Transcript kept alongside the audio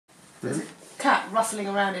There's a cat rustling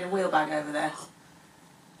around in a wheel bag over there.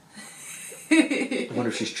 I wonder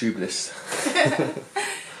if she's tubeless.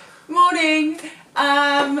 Morning!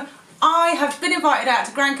 I have been invited out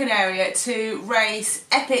to Gran Canaria to race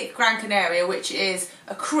Epic Gran Canaria, which is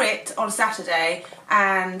a crit on Saturday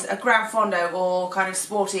and a Grand Fondo or kind of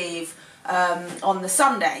sportive on the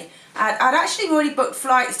Sunday. And I'd actually already booked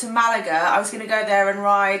flights to Malaga. I was going to go there and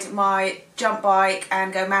ride my jump bike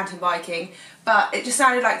and go mountain biking, but it just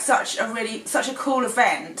sounded like such a cool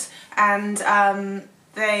event, and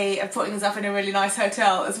they are putting us up in a really nice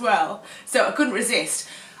hotel as well, so I couldn't resist.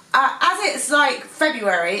 As it's like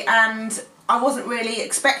February and I wasn't really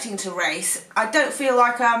expecting to race, I don't feel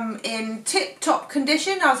like I'm in tip-top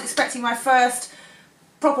condition. I was expecting my first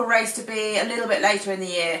proper race to be a little bit later in the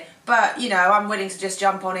year, but you know, I'm willing to just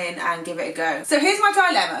jump on in and give it a go. So here's my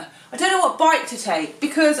dilemma. I don't know what bike to take,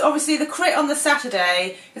 because obviously the crit on the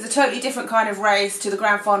Saturday is a totally different kind of race to the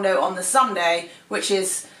Grand Fondo on the Sunday, which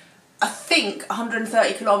is, I think,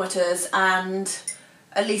 130 kilometres and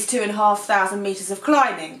at least 2,500 metres of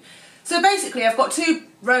climbing. So basically I've got two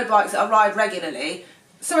road bikes that I ride regularly.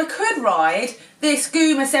 So I could ride this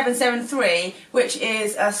Gooma 773, which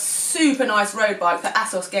is a super nice road bike that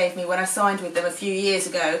Asos gave me when I signed with them a few years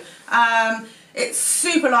ago. It's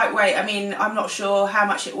super lightweight. I mean, I'm not sure how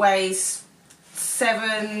much it weighs,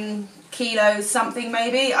 7 kilos something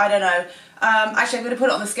maybe, I don't know. Actually I'm going to put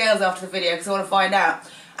it on the scales after the video because I want to find out.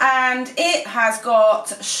 And it has got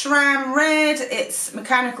SRAM red, it's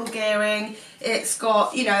mechanical gearing, it's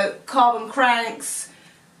got, you know, carbon cranks,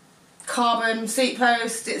 carbon seat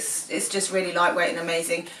post. It's just really lightweight and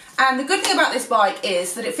amazing. And the good thing about this bike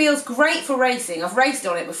is that it feels great for racing. I've raced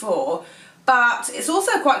on it before, but it's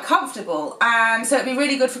also quite comfortable, and so it'd be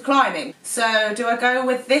really good for climbing. So do I go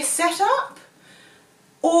with this setup,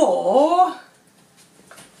 or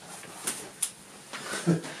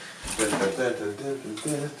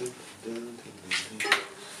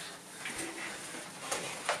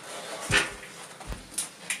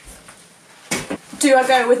do I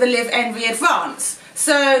go with the Live Envy Advance?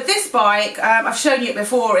 So this bike, I've shown you it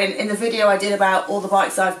before in the video I did about all the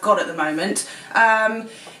bikes I've got at the moment.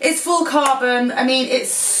 It's full carbon. I mean, it's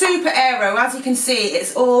super aero. As you can see,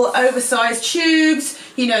 it's all oversized tubes,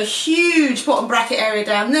 you know, huge bottom bracket area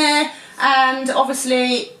down there, and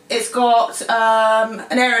obviously it's got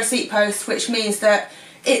an aero seat post, which means that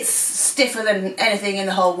it's stiffer than anything in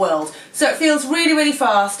the whole world. So it feels really, really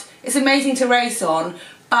fast. It's amazing to race on,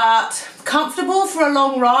 but comfortable for a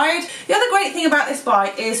long ride. The other great thing about this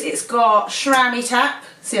bike is it's got SRAM tap.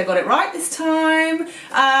 See, I got it right this time.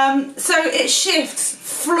 So it shifts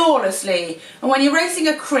flawlessly, and when you're racing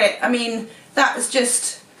a crit, I mean, that is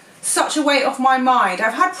just such a weight off my mind.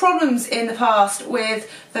 I've had problems in the past with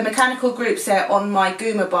the mechanical group set on my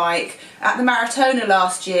Gooma bike. At the Maratona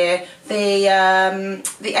last year, the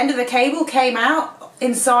end of the cable came out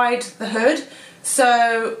inside the hood,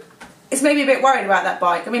 so it's made me a bit worried about that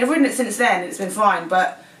bike. I mean, I've ridden it since then, it's been fine,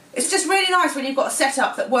 but it's just really nice when you've got a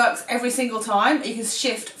setup that works every single time. You can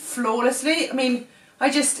shift flawlessly. I mean,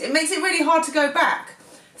 it makes it really hard to go back.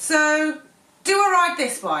 So, do I ride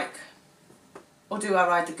this bike? Or do I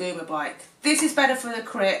ride the Gooma bike? This is better for the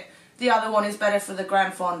crit, the other one is better for the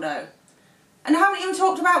Grand Fondo. And I haven't even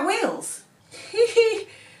talked about wheels. I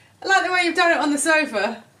like the way you've done it on the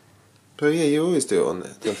sofa. Oh yeah, you always do it on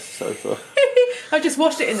the sofa. I just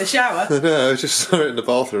washed it in the shower. No, I just saw it in the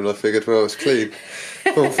bathroom and I figured, well, it's clean.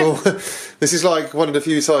 This is like one of the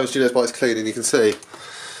few times Juliet's bike's clean, and you can see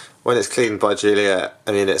when it's cleaned by Juliet,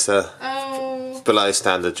 I mean, it's a below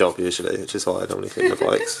standard job usually, which is why I normally clean the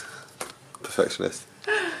bikes. Perfectionist.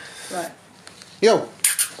 Right. Yo!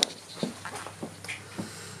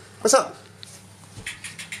 What's up?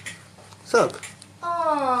 What's up?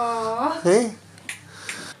 Aww. Hey?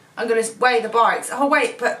 I'm going to weigh the bikes. Oh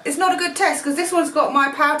wait, but it's not a good test because this one's got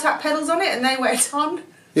my power tap pedals on it and they weigh a ton.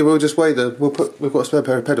 Yeah, we'll just weigh them. We've got a spare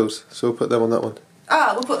pair of pedals, so we'll put them on that one.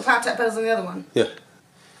 Ah, we'll put the power tap pedals on the other one. Yeah.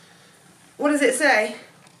 What does it say?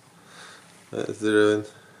 0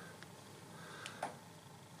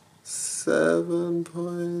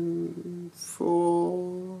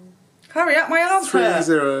 7.4. Hurry up, my arms hurt.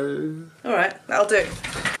 30. Alright, that'll do.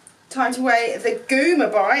 Time to weigh the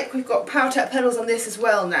Gooma bike. We've got power tap pedals on this as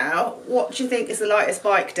well now. What do you think is the lightest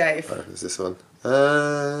bike, Dave? It's this one.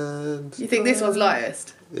 And you think this one's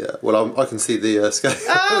lightest? Yeah, well I can see the scale.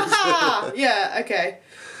 Ah! Yeah, okay.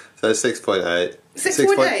 So 6.8.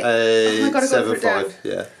 6.8? Oh my god, I've got to put it down. 6.875,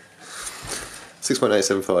 yeah.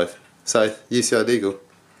 6.875. So, UCI legal.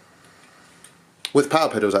 With power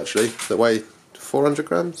pedals actually, that weigh 400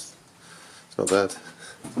 grams. It's not bad.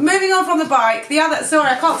 Moving on from the bike, sorry,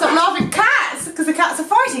 I can't stop laughing, cats! Because the cats are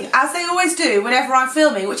fighting, as they always do whenever I'm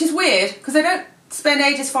filming, which is weird, because they don't spend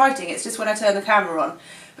ages fighting, it's just when I turn the camera on.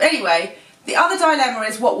 But anyway, the other dilemma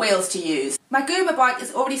is what wheels to use. My Gooba bike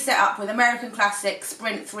is already set up with American Classic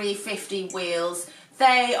Sprint 350 wheels.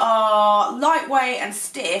 They are lightweight and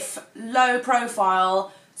stiff, low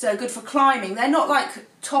profile, so good for climbing. They're not like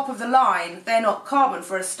top of the line, they're not carbon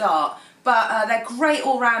for a start, but they're great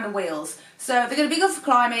all-rounder wheels. So they're going to be good for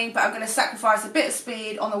climbing, but I'm going to sacrifice a bit of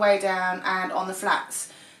speed on the way down and on the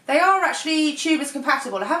flats. They are actually tubeless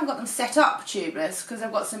compatible. I haven't got them set up tubeless because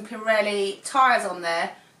I've got some Pirelli tyres on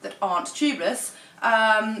there that aren't tubeless.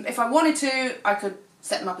 If I wanted to, I could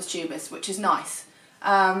set them up as tubeless, which is nice.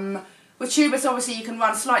 With tubeless, obviously, you can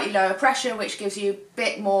run slightly lower pressure, which gives you a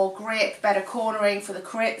bit more grip, better cornering for the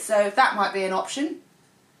crit, so that might be an option.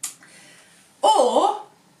 Or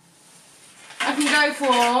I can go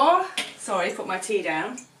for, sorry, put my tea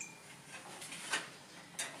down.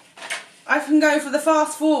 I can go for the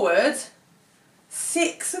fast forward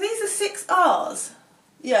 6, so these are 6Rs.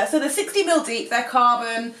 Yeah, so they're 60mm deep, they're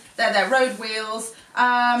carbon, they're their road wheels.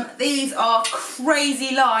 These are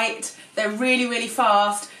crazy light, they're really, really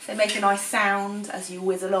fast, they make a nice sound as you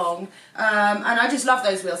whiz along. And I just love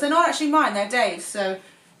those wheels. They're not actually mine, they're Dave's, so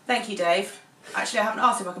thank you, Dave. Actually, I haven't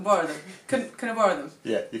asked if I can borrow them. Can I borrow them?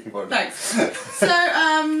 Yeah, you can borrow them. Thanks. So,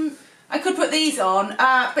 I could put these on,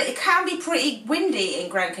 but it can be pretty windy in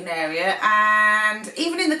Gran Canaria, and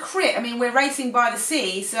even in the crit, I mean, we're racing by the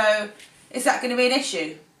sea, so is that going to be an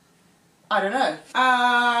issue? I don't know.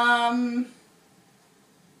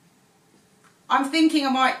 I'm thinking I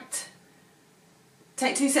might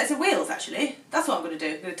take 2 sets of wheels, actually. That's what I'm going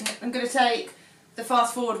to do. I'm going to take the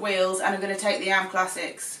fast forward wheels and I'm going to take the Am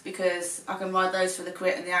Classics because I can ride those for the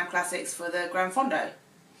crit and the Am Classics for the Gran Fondo.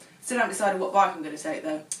 Still haven't decided what bike I'm going to take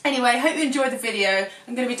though. Anyway, hope you enjoyed the video.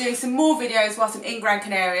 I'm going to be doing some more videos whilst I'm in Gran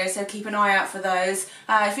Canaria, so keep an eye out for those.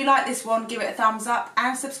 If you like this one, give it a thumbs up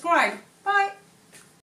and subscribe.